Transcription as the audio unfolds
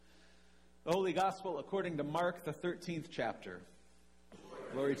The Holy Gospel according to Mark, the 13th chapter.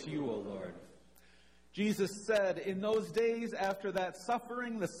 Glory to you, O Lord. Jesus said, "In those days after that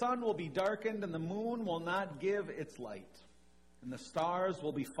suffering, the sun will be darkened and the moon will not give its light. And the stars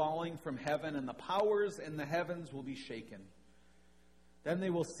will be falling from heaven and the powers in the heavens will be shaken. Then they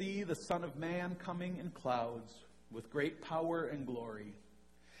will see the Son of Man coming in clouds with great power and glory.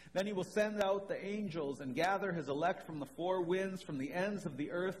 Then he will send out the angels and gather his elect from the four winds, from the ends of the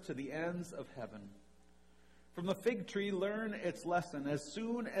earth to the ends of heaven. From the fig tree learn its lesson. As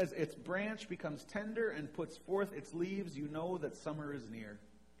soon as its branch becomes tender and puts forth its leaves, you know that summer is near.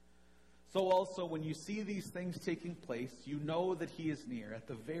 So also when you see these things taking place, you know that he is near, at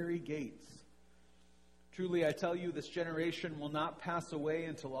the very gates. Truly I tell you, this generation will not pass away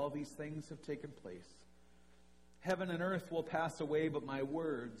until all these things have taken place. Heaven and earth will pass away, but my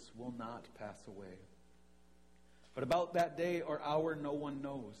words will not pass away. But about that day or hour no one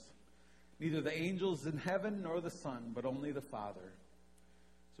knows, neither the angels in heaven nor the Son, but only the Father.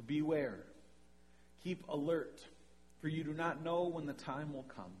 So beware, keep alert, for you do not know when the time will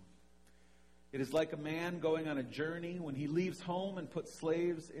come. It is like a man going on a journey when he leaves home and puts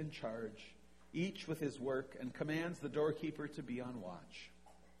slaves in charge, each with his work, and commands the doorkeeper to be on watch.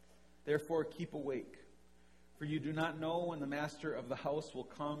 Therefore keep awake. For you do not know when the master of the house will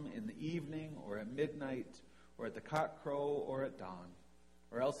come in the evening, or at midnight, or at the cockcrow, or at dawn.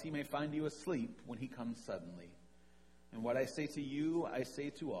 Or else he may find you asleep when he comes suddenly. And what I say to you, I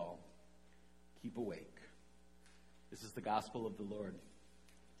say to all, keep awake." This is the gospel of the Lord.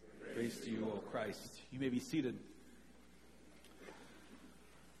 Praise to you, O Christ. You may be seated.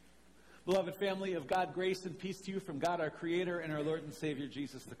 Beloved family of God, grace and peace to you from God our Creator and our Lord and Savior,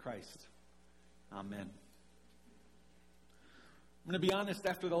 Jesus the Christ. Amen. I'm going to be honest,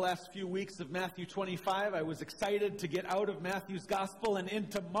 after the last few weeks of Matthew 25, I was excited to get out of Matthew's gospel and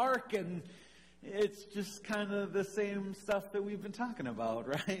into Mark, and it's just kind of the same stuff that we've been talking about,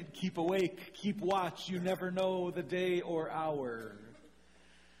 right? Keep awake, keep watch, you never know the day or hour.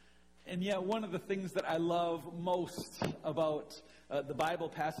 And yet one of the things that I love most about the Bible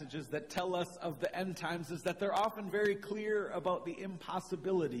passages that tell us of the end times is that they're often very clear about the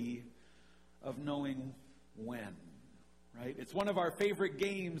impossibility of knowing when. Right? It's one of our favorite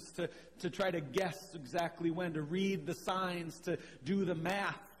games to try to guess exactly when, to read the signs, to do the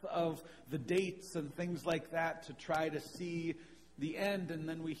math of the dates and things like that, to try to see the end. And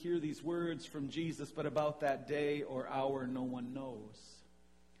then we hear these words from Jesus, but about that day or hour no one knows.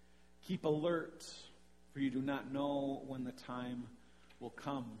 Keep alert, for you do not know when the time will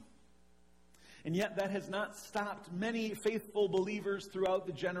come. And yet that has not stopped many faithful believers throughout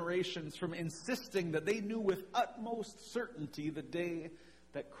the generations from insisting that they knew with utmost certainty the day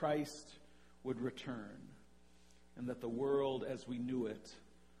that Christ would return and that the world as we knew it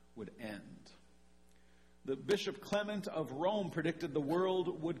would end. The Bishop Clement of Rome predicted the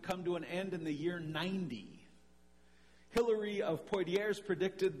world would come to an end in the year 90. Hilary of Poitiers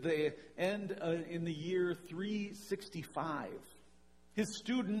predicted the end in the year 365. His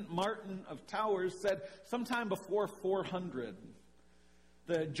student, Martin of Tours, said sometime before 400.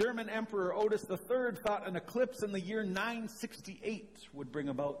 The German Emperor Otis III thought an eclipse in the year 968 would bring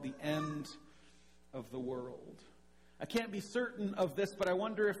about the end of the world. I can't be certain of this, but I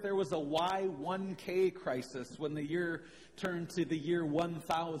wonder if there was a Y1K crisis when the year turned to the year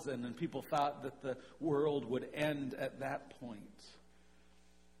 1000 and people thought that the world would end at that point.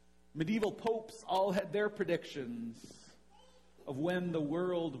 Medieval popes all had their predictions of when the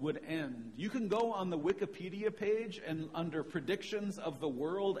world would end. You can go on the Wikipedia page and under predictions of the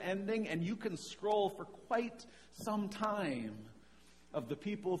world ending, and you can scroll for quite some time of the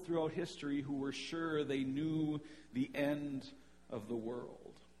people throughout history who were sure they knew the end of the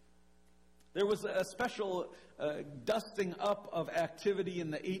world. There was a special dusting up of activity in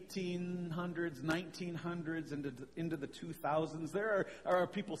the 1800s, 1900s, into the 2000s. There are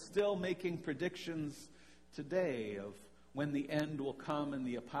people still making predictions today of when the end will come and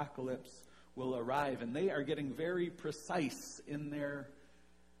the apocalypse will arrive. And they are getting very precise in their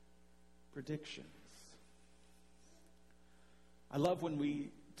predictions. I love when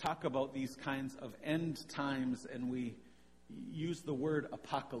we talk about these kinds of end times and we use the word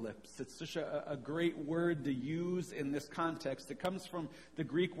apocalypse. It's such a great word to use in this context. It comes from the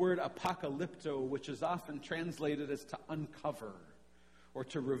Greek word apocalypto, which is often translated as to uncover or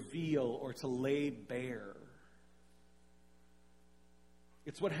to reveal or to lay bare.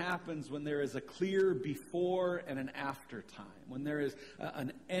 It's what happens when there is a clear before and an after time, when there is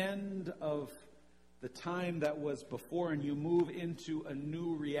an end of the time that was before and you move into a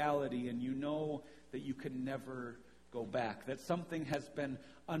new reality and you know that you can never go back, that something has been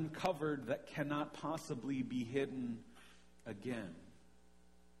uncovered that cannot possibly be hidden again.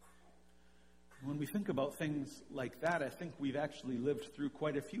 When we think about things like that, I think we've actually lived through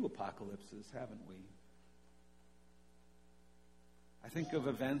quite a few apocalypses, haven't we? I think of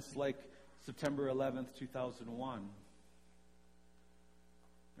events like September 11th, 2001.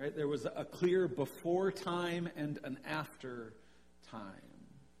 Right? There was a clear before time and an after time.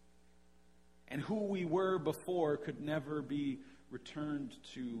 And who we were before could never be returned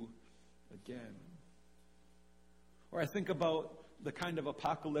to again. Or I think about the kind of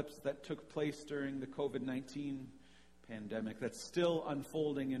apocalypse that took place during the COVID-19 pandemic that's still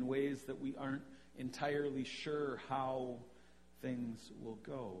unfolding in ways that we aren't entirely sure how things will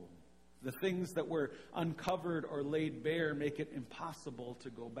go. The things that were uncovered or laid bare make it impossible to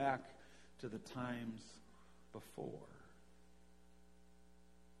go back to the times before.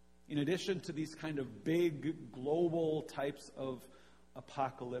 In addition to these kind of big global types of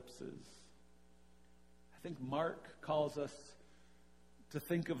apocalypses, I think Mark calls us to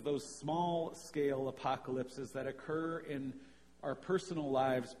think of those small-scale apocalypses that occur in our personal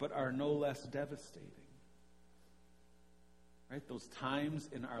lives but are no less devastating. Right? Those times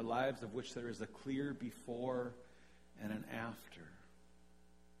in our lives of which there is a clear before and an after.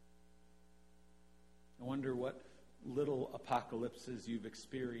 I wonder what little apocalypses you've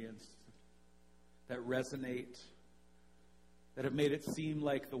experienced that resonate, that have made it seem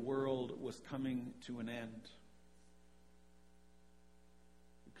like the world was coming to an end.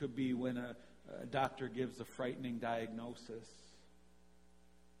 It could be when a doctor gives a frightening diagnosis.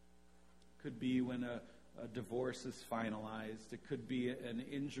 It could be when a divorce is finalized. It could be an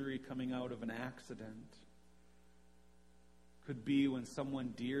injury coming out of an accident. It could be when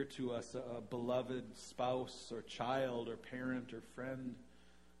someone dear to us, a beloved spouse or child or parent or friend,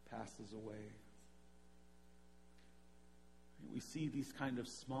 passes away. We see these kind of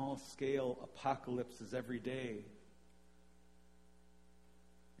small-scale apocalypses every day.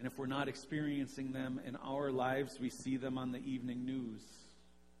 And if we're not experiencing them in our lives, we see them on the evening news.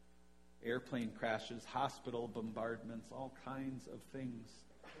 Airplane crashes, hospital bombardments, all kinds of things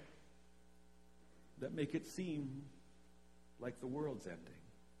that make it seem like the world's ending.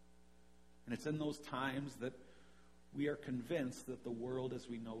 And it's in those times that we are convinced that the world as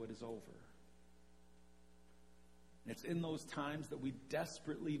we know it is over. And it's in those times that we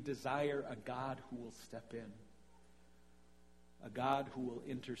desperately desire a God who will step in, a God who will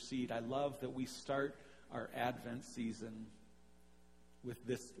intercede. I love that we start our Advent season with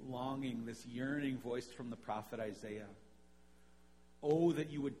this longing, this yearning voiced from the prophet Isaiah. Oh, that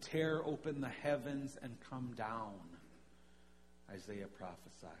you would tear open the heavens and come down, Isaiah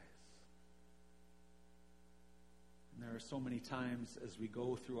prophesies. And there are so many times as we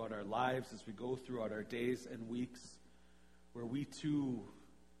go throughout our lives, as we go throughout our days and weeks, where we too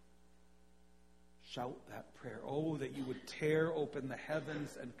shout that prayer. Oh, that you would tear open the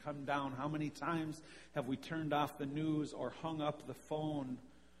heavens and come down. How many times have we turned off the news or hung up the phone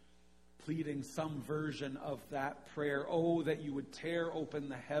pleading some version of that prayer? Oh, that you would tear open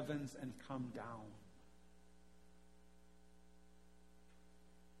the heavens and come down.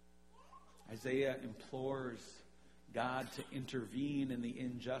 Isaiah implores God to intervene in the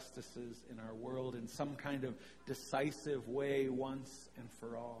injustices in our world in some kind of decisive way once and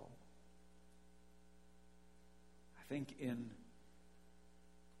for all. I think in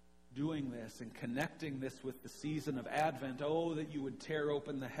doing this and connecting this with the season of Advent, oh, that you would tear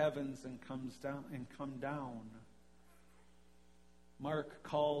open the heavens and come down. Mark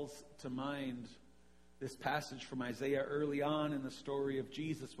calls to mind this passage from Isaiah early on in the story of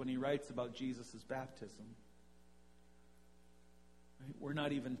Jesus when he writes about Jesus' baptism. Right? We're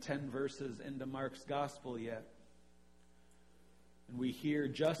not even 10 verses into Mark's gospel yet. And we hear,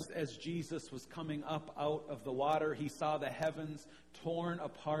 just as Jesus was coming up out of the water, he saw the heavens torn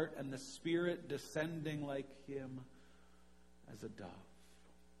apart and the Spirit descending like him as a dove.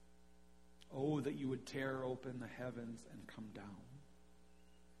 Oh, that you would tear open the heavens and come down.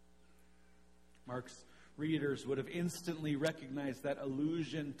 Mark's readers would have instantly recognized that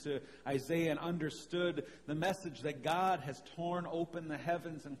allusion to Isaiah and understood the message that God has torn open the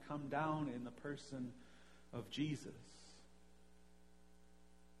heavens and come down in the person of Jesus.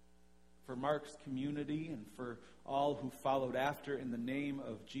 For Mark's community and for all who followed after in the name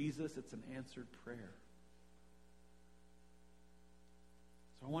of Jesus, it's an answered prayer.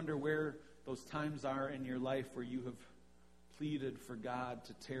 So I wonder where those times are in your life where you have pleaded for God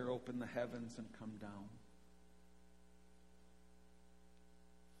to tear open the heavens and come down.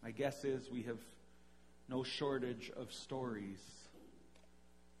 My guess is we have no shortage of stories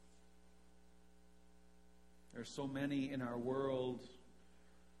There are so many in our world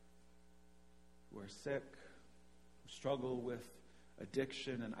who are sick, who struggle with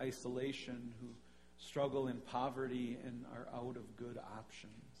addiction and isolation, who struggle in poverty and are out of good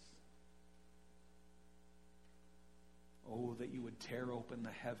options. Oh, that you would tear open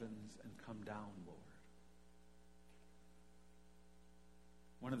the heavens and come down, Lord.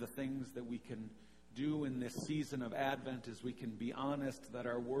 One of the things that we can do in this season of Advent is we can be honest that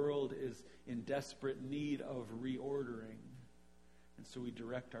our world is in desperate need of reordering. And so we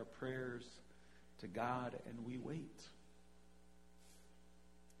direct our prayers to God and we wait.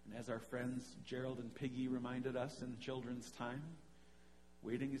 And as our friends Gerald and Piggy reminded us in children's time,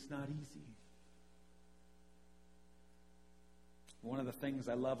 waiting is not easy. One of the things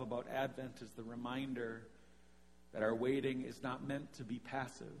I love about Advent is the reminder that our waiting is not meant to be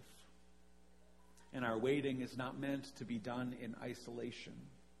passive. And our waiting is not meant to be done in isolation.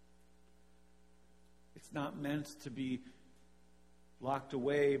 It's not meant to be locked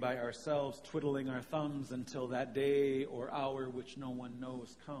away by ourselves, twiddling our thumbs until that day or hour which no one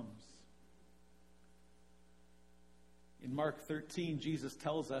knows comes. In Mark 13, Jesus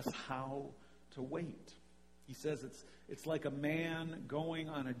tells us how to wait. He says it's like a man going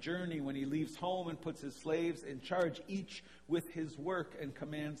on a journey when he leaves home and puts his slaves in charge, each with his work, and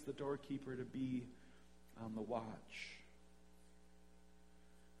commands the doorkeeper to be on the watch.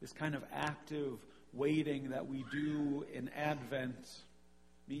 This kind of active waiting that we do in Advent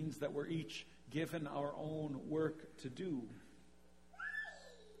means that we're each given our own work to do.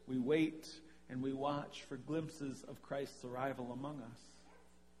 We wait and we watch for glimpses of Christ's arrival among us.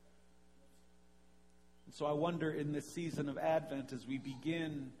 And so I wonder in this season of Advent, as we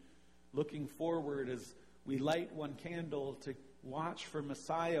begin looking forward, as we light one candle to watch for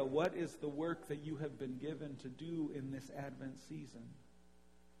Messiah, what is the work that you have been given to do in this Advent season?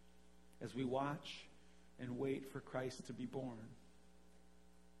 As we watch and wait for Christ to be born.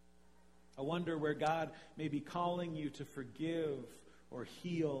 I wonder where God may be calling you to forgive or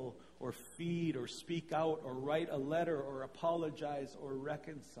heal or feed or speak out or write a letter or apologize or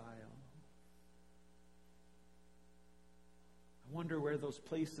reconcile. I wonder where those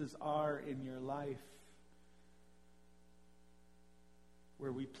places are in your life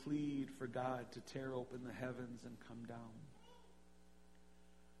where we plead for God to tear open the heavens and come down.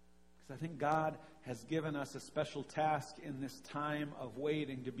 Because I think God has given us a special task in this time of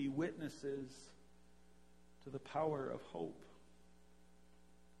waiting to be witnesses to the power of hope.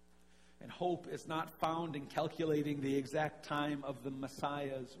 And hope is not found in calculating the exact time of the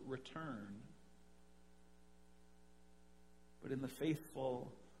Messiah's return, but in the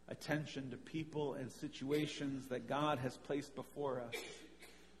faithful attention to people and situations that God has placed before us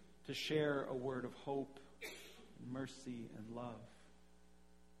to share a word of hope, mercy, and love.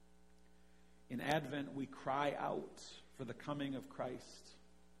 In Advent, we cry out for the coming of Christ,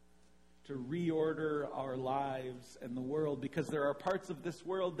 to reorder our lives and the world, because there are parts of this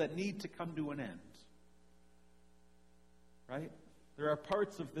world that need to come to an end. Right? There are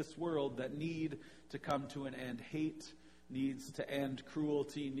parts of this world that need to come to an end. Hate needs to end.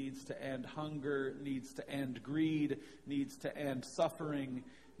 Cruelty needs to end. Hunger needs to end. Greed needs to end. Suffering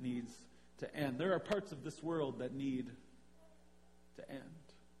needs to end. There are parts of this world that need to end.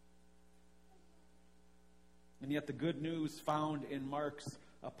 And yet the good news found in Mark's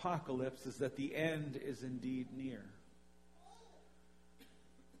apocalypse is that the end is indeed near.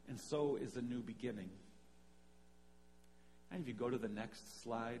 And so is a new beginning. And if you go to the next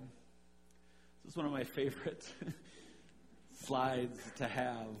slide, this is one of my favorite slides to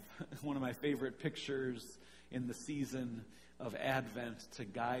have. One of my favorite pictures in the season of Advent to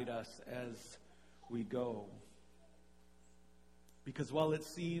guide us as we go. Because while it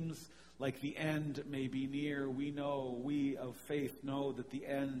seems like the end may be near, we of faith know that the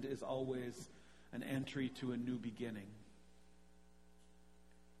end is always an entry to a new beginning.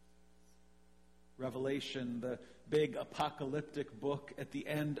 Revelation, the big apocalyptic book at the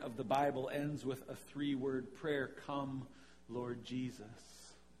end of the Bible, ends with a 3-word prayer: "Come, Lord Jesus."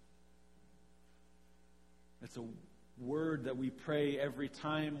 It's a word that we pray every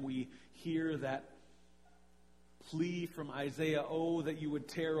time we hear that plea from Isaiah, "Oh, that you would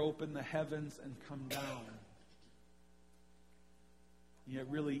tear open the heavens and come down." And yet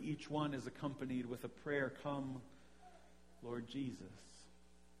really each one is accompanied with a prayer: "Come, Lord Jesus."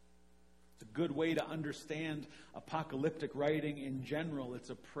 It's a good way to understand apocalyptic writing in general.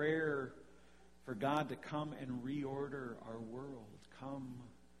 It's a prayer for God to come and reorder our world. Come,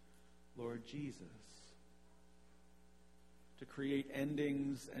 Lord Jesus. To create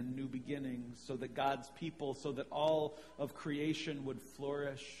endings and new beginnings so that God's people, so that all of creation would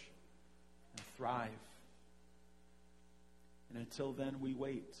flourish and thrive. And until then, we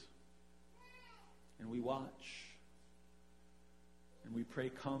wait. And we watch. And we pray,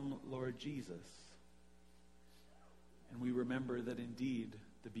 come, Lord Jesus. And we remember that indeed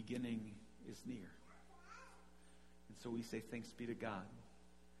the beginning is near. And so we say thanks be to God.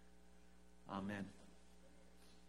 Amen.